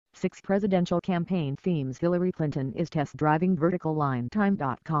6 presidential campaign themes Hillary Clinton is test driving vertical line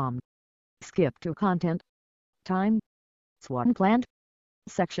time.com. Skip to content. Time. SWAT planned.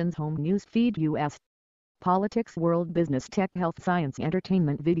 Sections Home News Feed US. Politics World Business Tech Health Science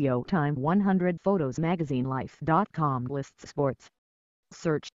Entertainment Video Time 100 Photos Magazine Life.com lists sports.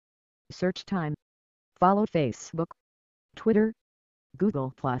 Search. Search time. Follow Facebook, Twitter,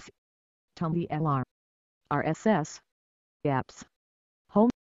 Google+, Tumblr, RSS, Apps.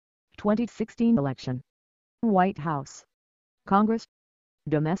 Home. 2016 election. White House. Congress.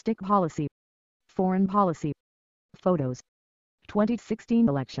 Domestic policy. Foreign policy. Photos. 2016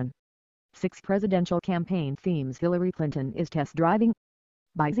 election. 6 presidential campaign themes Hillary Clinton is test driving.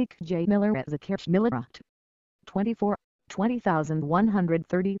 By Zeke J. Miller at Zakirch Miller. 24,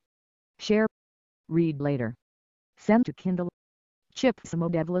 20,130. Share. Read later. Send to Kindle. Chip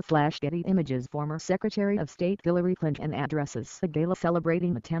Samodevla/Getty Images. Former Secretary of State Hillary Clinton addresses a gala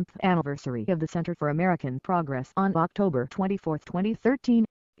celebrating the 10th anniversary of the Center for American Progress on October 24, 2013,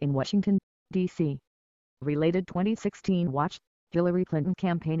 in Washington, D.C. Related 2016 Watch. Hillary Clinton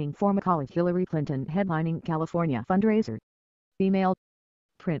campaigning for Macaulay. Hillary Clinton headlining California fundraiser. Email.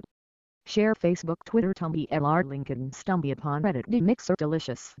 Print. Share Facebook, Twitter, Tumblr, LinkedIn, StumbleUpon, Reddit, Mixer,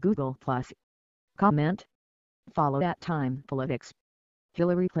 Delicious, Google+. Comment. Follow at Time Politics.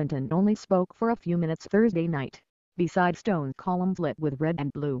 Hillary Clinton only spoke for a few minutes Thursday night, beside stone columns lit with red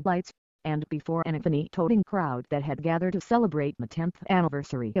and blue lights, and before an Anthony-toting crowd that had gathered to celebrate the 10th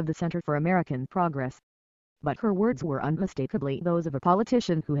anniversary of the Center for American Progress. But her words were unmistakably those of a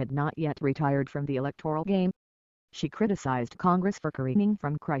politician who had not yet retired from the electoral game. She criticized Congress for careening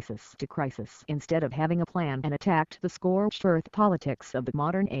from crisis to crisis instead of having a plan and attacked the scorched earth politics of the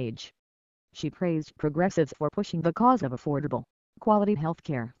modern age. She praised progressives for pushing the cause of affordable, quality health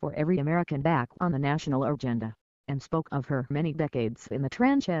care for every American back on the national agenda, and spoke of her many decades in the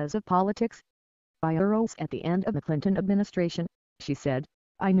trenches of politics. By Eros at the end of the Clinton administration, she said,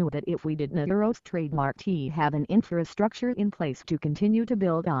 "I knew that if we did not Eros trademark have an infrastructure in place to continue to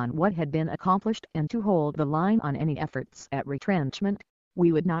build on what had been accomplished and to hold the line on any efforts at retrenchment,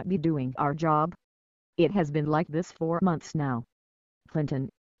 we would not be doing our job. It has been like this for months now." Clinton,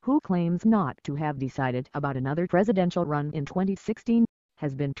 who claims not to have decided about another presidential run in 2016,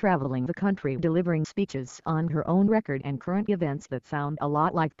 has been traveling the country delivering speeches on her own record and current events that sound a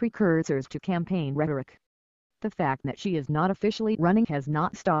lot like precursors to campaign rhetoric. The fact that she is not officially running has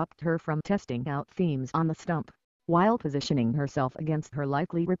not stopped her from testing out themes on the stump, while positioning herself against her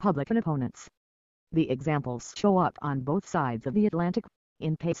likely Republican opponents. The examples show up on both sides of the Atlantic,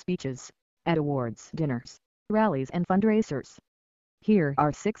 in paid speeches, at awards dinners, rallies and fundraisers. Here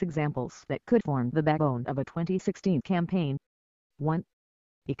are 6 examples that could form the backbone of a 2016 campaign. 1.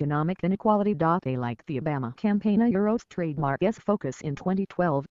 Economic inequality. A like the Obama campaign, Euro's trademark focus in 2012,